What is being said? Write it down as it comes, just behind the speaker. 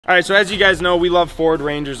All right, so as you guys know, we love Ford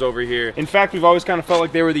Rangers over here. In fact, we've always kind of felt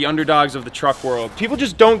like they were the underdogs of the truck world. People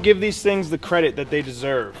just don't give these things the credit that they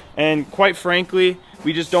deserve. And quite frankly,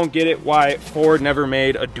 we just don't get it why Ford never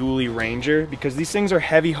made a dually Ranger, because these things are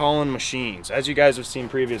heavy hauling machines, as you guys have seen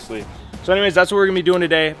previously. So anyways, that's what we're gonna be doing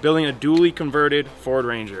today, building a dually converted Ford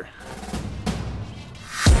Ranger.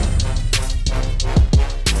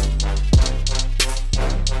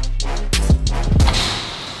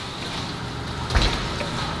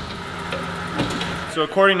 So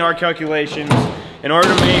according to our calculations, in order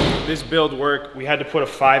to make this build work, we had to put a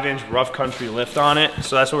 5-inch rough country lift on it.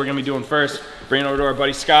 So that's what we're gonna be doing first. Bringing it over to our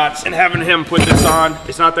buddy Scott's and having him put this on.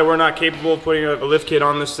 It's not that we're not capable of putting a lift kit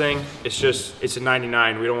on this thing. It's just, it's a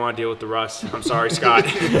 99. We don't wanna deal with the rust. I'm sorry, Scott.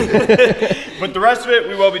 But the rest of it,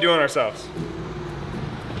 we will be doing ourselves.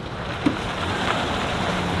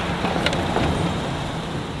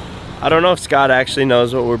 I don't know if Scott actually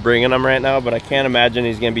knows what we're bringing him right now, but I can't imagine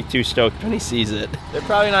he's gonna be too stoked when he sees it. They're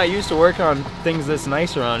probably not used to working on things this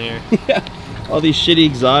nice around here. Yeah, all these shitty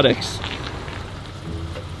exotics.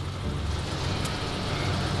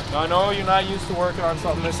 I know you're not used to working on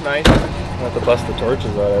something this nice. I have to bust the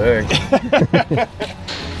torches out, I think.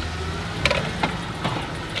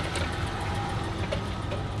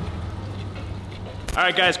 All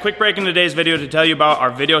right guys, quick break in today's video to tell you about our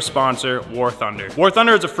video sponsor, War Thunder. War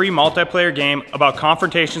Thunder is a free multiplayer game about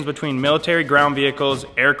confrontations between military ground vehicles,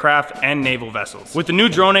 aircraft, and naval vessels. With the new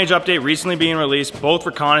Drone Age update recently being released, both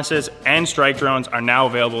reconnaissance and strike drones are now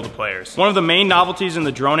available to players. One of the main novelties in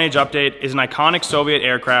the Drone Age update is an iconic Soviet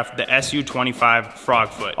aircraft, the Su-25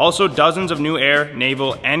 Frogfoot. Also, dozens of new air,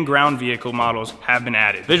 naval, and ground vehicle models have been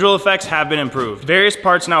added. Visual effects have been improved. Various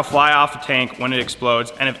parts now fly off a tank when it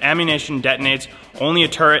explodes, and if ammunition detonates, only a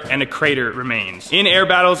turret and a crater remains. In air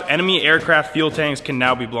battles, enemy aircraft fuel tanks can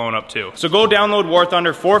now be blown up too. So go download War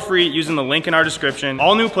Thunder for free using the link in our description.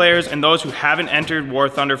 All new players and those who haven't entered War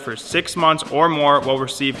Thunder for 6 months or more will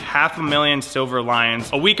receive 500,000 Silver Lions,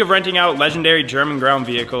 a week of renting out legendary German ground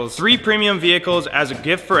vehicles, 3 premium vehicles as a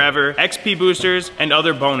gift forever, XP boosters, and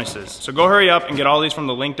other bonuses. So go hurry up and get all these from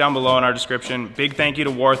the link down below in our description. Big thank you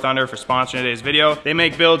to War Thunder for sponsoring today's video. They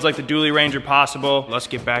make builds like the dually Ranger possible. Let's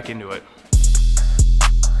get back into it.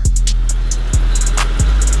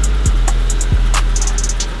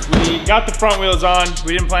 We got the front wheels on.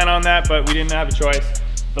 We didn't plan on that, but we didn't have a choice.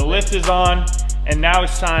 The lift is on, and now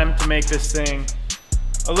it's time to make this thing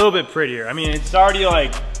a little bit prettier. I mean, it's already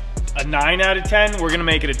like a 9 out of 10. We're gonna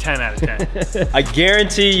make it a 10 out of 10. I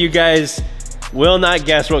guarantee you guys will not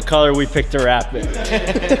guess what color we picked to wrap it.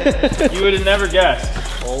 You would have never guessed.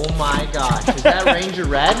 Oh my gosh, is that Ranger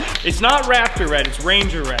red? It's not Raptor red, it's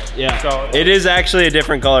Ranger red. Yeah, so it is actually a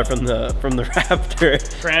different color from the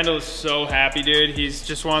Raptor. Crandall is so happy, dude. He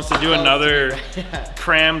just wants to do another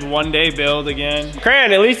crammed one-day build again.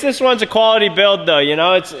 Cran, at least this one's a quality build though, you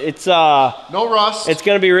know? It's no rust. It's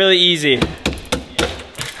gonna be really easy.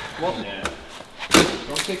 Well, yeah.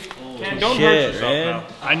 Don't hurt yourself now.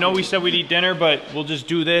 I know we said we'd eat dinner, but we'll just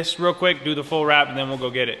do this real quick, do the full wrap, and then we'll go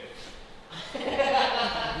get it.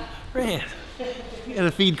 Cran, you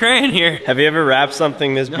gotta feed Cran here. Have you ever wrapped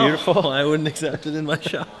something this beautiful? I wouldn't accept it in my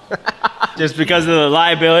shop. Just because of the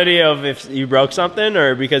liability of if you broke something,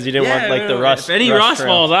 or because you didn't want like the rust? If any rust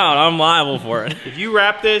falls out, I'm liable for it. If you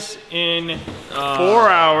wrap this in 4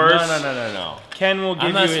 hours, no. Ken will give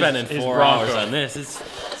I'm not you spending his 4 Bronco. hours on this. It's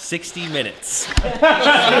 60 minutes.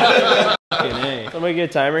 Somebody get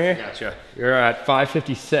a timer here? Gotcha. You're at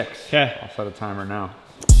 5:56. Okay. I'll set a timer now.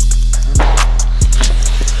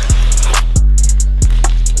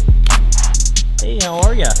 Hey, how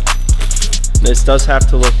are ya? This does have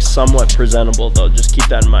to look somewhat presentable though, just keep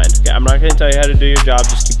that in mind. Okay, I'm not gonna tell you how to do your job,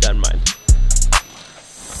 just keep that in mind.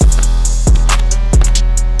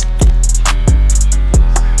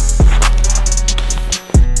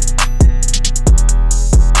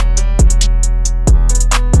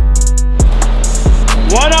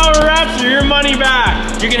 Your money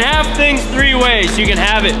back. You can have things 3 ways. You can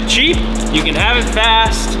have it cheap, you can have it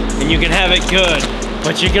fast, and you can have it good.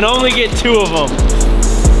 But you can only get 2 of them.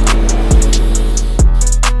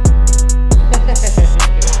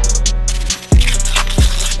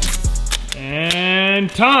 And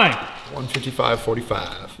time.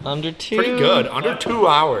 1:55:45. Under 2. Pretty good. Under 2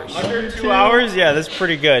 hours. Under 2 hours? Yeah, that's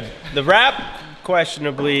pretty good. The wrap,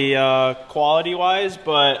 questionably quality-wise,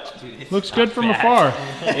 but Looks good from afar.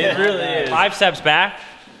 it really is. 5 steps back.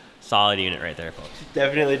 Solid unit right there, folks.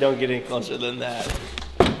 Definitely don't get any closer than that.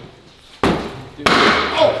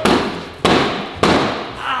 Oh!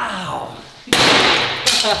 Ow!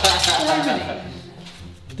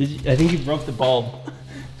 I think you broke the bulb.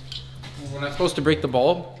 We're not supposed to break the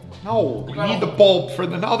bulb? No, we need the bulb for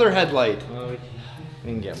the other headlight.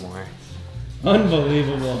 We can get more.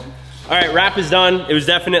 Unbelievable. All right, wrap is done. It was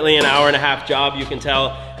definitely an hour-and-a-half job. You can tell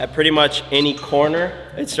at pretty much any corner,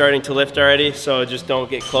 it's starting to lift already, so just don't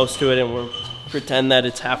get close to it and we'll pretend that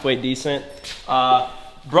it's halfway decent.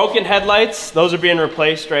 Broken headlights, those are being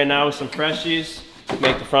replaced right now with some freshies.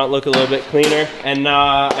 Make the front look a little bit cleaner. And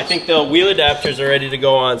I think the wheel adapters are ready to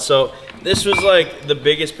go on. So this was like the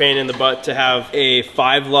biggest pain in the butt to have a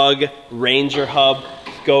 5-lug Ranger hub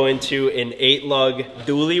go into an 8-lug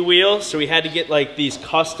dually wheel. So we had to get like these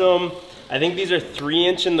custom, I think these are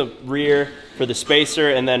 3-inch in the rear for the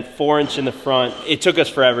spacer and then 4-inch in the front. It took us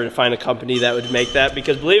forever to find a company that would make that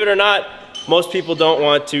because believe it or not, most people don't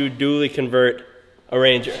want to dually convert a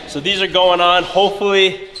Ranger. So these are going on.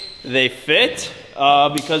 Hopefully they fit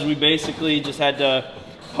because we basically just had to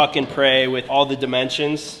huck and pray with all the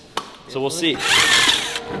dimensions. So we'll see.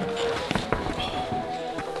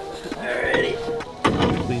 Alrighty.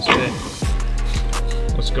 Please fit.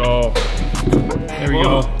 Let's go. There we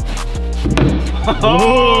go.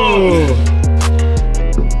 Oh!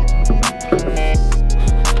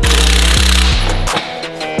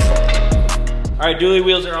 All right, dually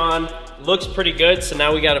wheels are on. Looks pretty good, so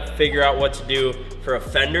now we gotta figure out what to do for a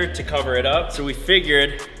fender to cover it up. So we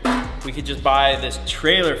figured we could just buy this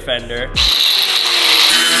trailer fender.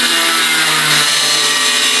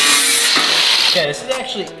 Okay, this is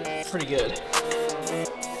actually pretty good.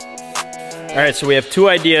 All right, so we have 2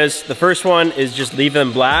 ideas. The first one is just leave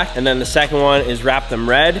them black, and then the second one is wrap them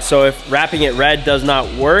red. So if wrapping it red does not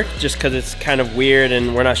work, just because it's kind of weird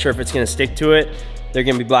and we're not sure if it's gonna stick to it, they're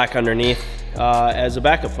gonna be black underneath as a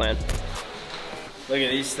backup plan. Look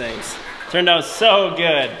at these things. Turned out so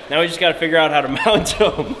good. Now we just gotta figure out how to mount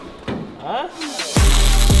them. Huh?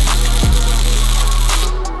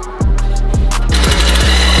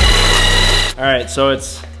 All right, so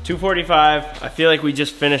it's 2:45. I feel like we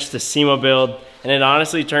just finished the SEMA build and it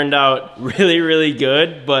honestly turned out really, really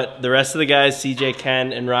good, but the rest of the guys, CJ,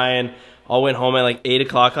 Ken, and Ryan, all went home at like 8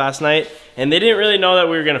 o'clock last night and they didn't really know that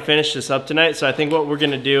we were gonna finish this up tonight, so I think what we're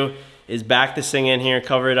gonna do is back this thing in here,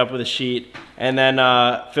 cover it up with a sheet, and then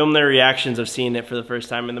film their reactions of seeing it for the first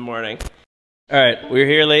time in the morning. All right, we were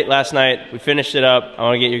here late last night. We finished it up. I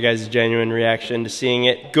want to get your guys' genuine reaction to seeing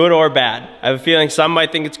it, good or bad. I have a feeling some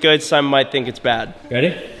might think it's good, some might think it's bad.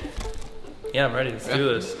 Ready? Yeah, I'm ready. Let's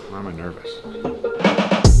do this. Why am I nervous?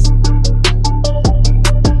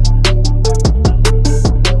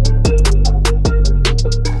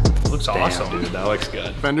 Looks awesome. Dude, that looks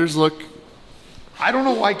good. Fenders look, I don't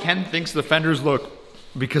know why Ken thinks the fenders look,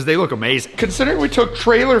 because they look amazing. Considering we took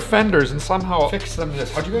trailer fenders and somehow fixed them to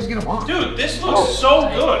this, how'd you guys get them on? Dude, this looks so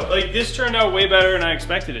good. Like, this turned out way better than I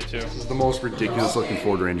expected it to. This is the most ridiculous looking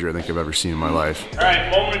Ford Ranger I think I've ever seen in my life. All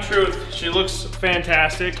right, moment of truth. She looks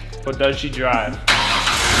fantastic, but does she drive?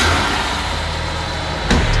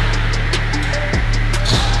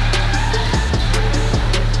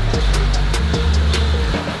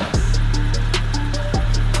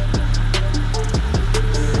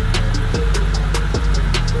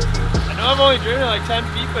 I've only driven like 10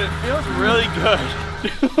 feet, but it feels really good.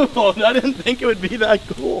 Dude, I didn't think it would be that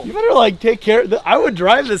cool. You better like take care of I would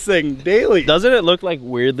drive this thing daily. Doesn't it look like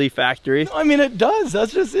weirdly factory? I mean, it does.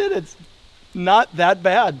 That's just it. It's not that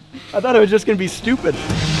bad. I thought it was just gonna be stupid.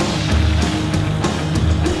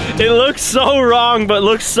 It looks so wrong, but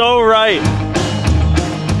looks so right.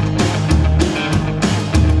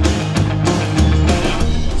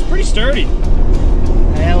 It's pretty sturdy.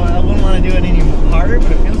 I wouldn't want to do it any harder,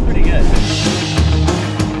 but it feels pretty good.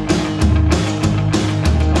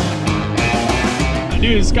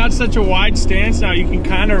 Dude, it's got such a wide stance now, you can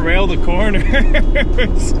kind of rail the corners.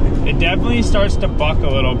 It definitely starts to buck a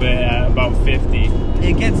little bit at about 50.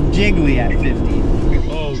 It gets jiggly at 50.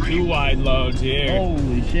 Oh, 2 wide loads here.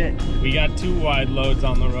 Holy shit. We got 2 wide loads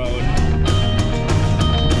on the road.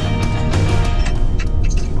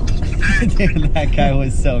 Dude, that guy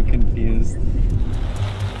was so confused.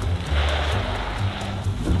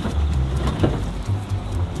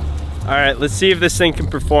 All right, let's see if this thing can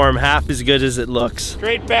perform half as good as it looks.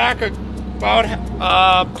 Straight back about,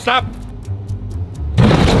 stop.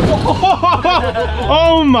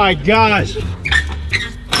 Oh my gosh.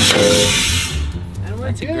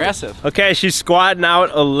 That's aggressive. Okay, she's squatting out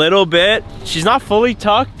a little bit. She's not fully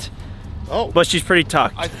tucked, but she's pretty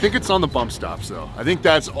tucked. I think it's on the bump stops though. I think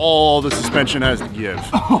that's all the suspension has to give.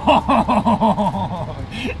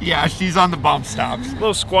 Yeah, she's on the bump stops. A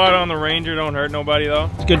little squat on the Ranger don't hurt nobody though.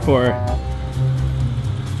 It's good for her.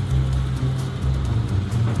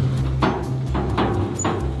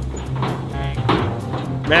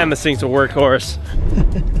 Man, this thing's a workhorse.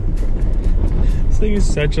 thing is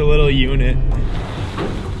such a little unit.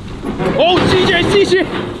 Oh, CJ!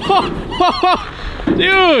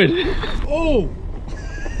 Dude! Oh!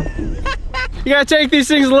 You gotta take these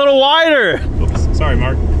things a little wider. Oops, sorry,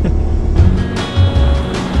 Mark.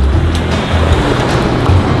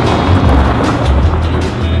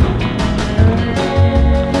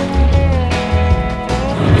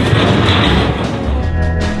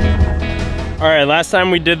 All right, last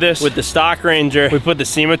time we did this with the stock Ranger, we put the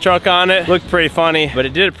SEMA truck on it. Looked pretty funny, but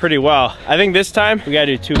it did it pretty well. I think this time we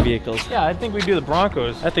gotta do 2 vehicles. Yeah, I think we do the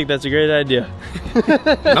Broncos. I think that's a great idea.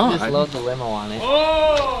 No, Just load the limo on it.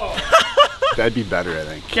 Oh! That'd be better, I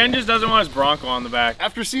think. Ken just doesn't want his Bronco on the back.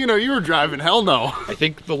 After seeing how you were driving, hell no. I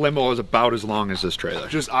think the limo is about as long as this trailer.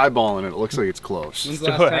 Just eyeballing it, it looks like it's close. When's the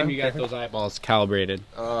last time you got those eyeballs calibrated?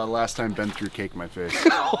 Last time Ben threw cake in my face.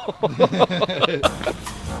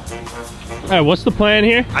 All right, what's the plan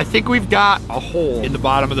here? I think we've got a hole in the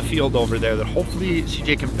bottom of the field over there that hopefully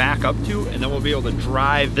CJ can back up to, and then we'll be able to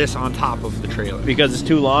drive this on top of the trailer. Because it's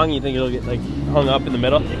too long, you think it'll get like hung up in the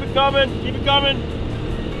middle? Keep it coming, keep it coming.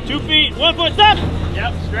 2 feet, 1 foot, stop!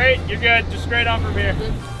 Yep, straight, you're good. Just straight on from here.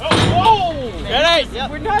 Oh, whoa! Ready? Yep.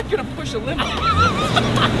 We're not gonna push a limo.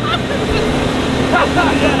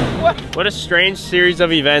 What a strange series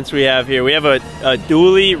of events we have here. We have a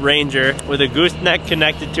dually Ranger with a gooseneck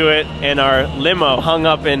connected to it and our limo hung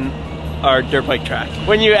up in our dirt bike track.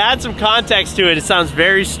 When you add some context to it, it sounds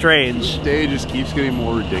very strange. Each day just keeps getting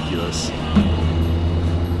more ridiculous.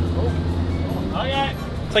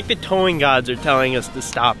 It's like the towing gods are telling us to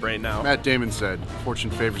stop right now. Matt Damon said, fortune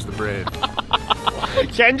favors the brave.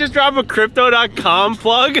 Ken just drop a crypto.com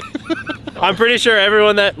plug? I'm pretty sure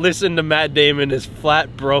everyone that listened to Matt Damon is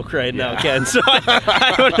flat broke right now, Ken. So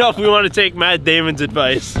I don't know if we want to take Matt Damon's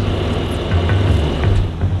advice.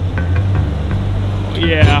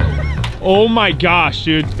 Yeah. Oh my gosh,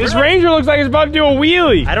 dude. This Ranger looks like it's about to do a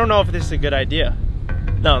wheelie. I don't know if this is a good idea.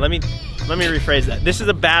 No, let me rephrase that. This is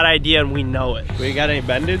a bad idea and we know it. We got any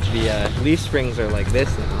bendage? The leaf springs are like this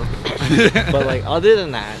now. But like other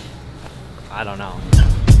than that, I don't know.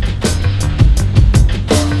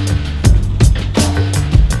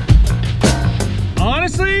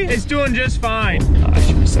 Honestly, it's doing just fine. Oh, I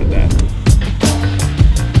should have said that.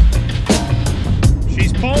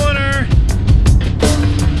 She's pulling her.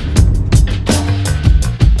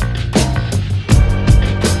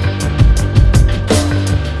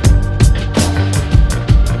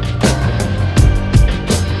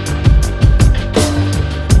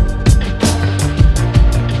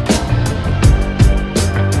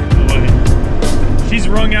 She's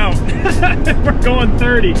wrung out. We're going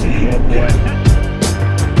 30. Oh boy.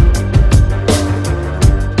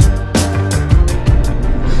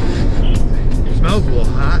 Smells a little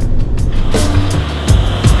hot.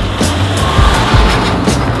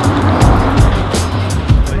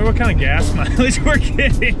 I wonder what kind of gas mileage we're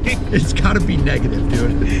getting. It's gotta be negative,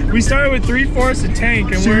 dude. We started with 3/4 a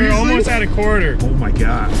tank and Seriously? we're almost at a quarter. Oh my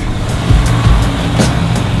gosh.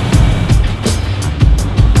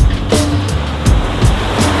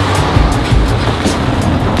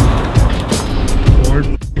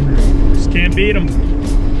 Just can't beat them.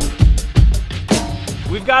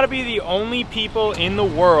 We've got to be the only people in the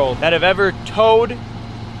world that have ever towed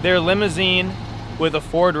their limousine with a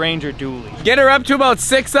Ford Ranger dually. Get her up to about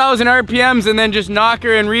 6,000 RPMs and then just knock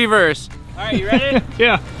her in reverse. All right, you ready?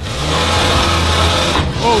 Yeah.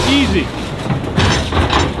 Oh, easy.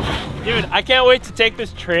 Dude, I can't wait to take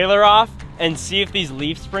this trailer off and see if these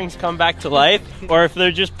leaf springs come back to life or if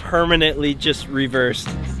they're just permanently just reversed.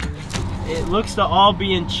 It looks to all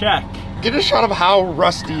be in check. Get a shot of how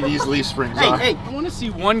rusty these leaf springs are. Hey, I want to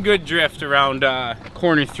see one good drift around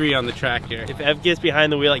corner 3 on the track here. If Ev gets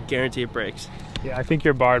behind the wheel, I guarantee it breaks. Yeah, I think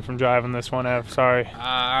you're barred from driving this one, Ev. Sorry.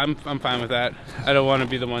 I'm fine with that. I don't want to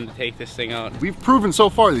be the one to take this thing out. We've proven so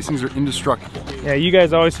far these things are indestructible. Yeah, you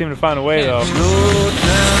guys always seem to find a way, though.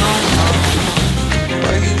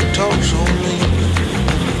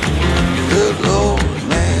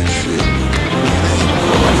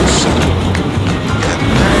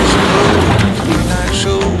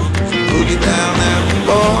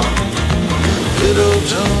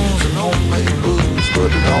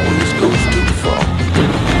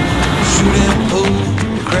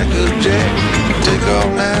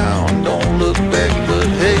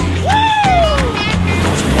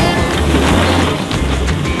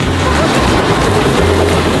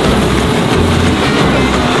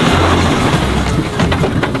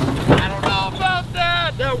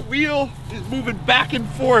 Back and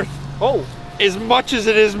forth. Oh, as much as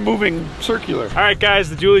it is moving circular. All right, guys,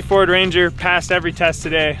 the dually Ford Ranger passed every test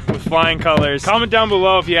today with flying colors. Comment down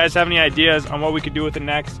below if you guys have any ideas on what we could do with it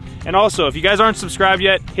next. And also, if you guys aren't subscribed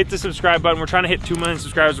yet, hit the subscribe button. We're trying to hit 2 million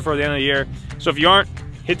subscribers before the end of the year. So if you aren't,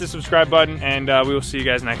 hit the subscribe button, and we will see you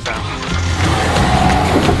guys next time.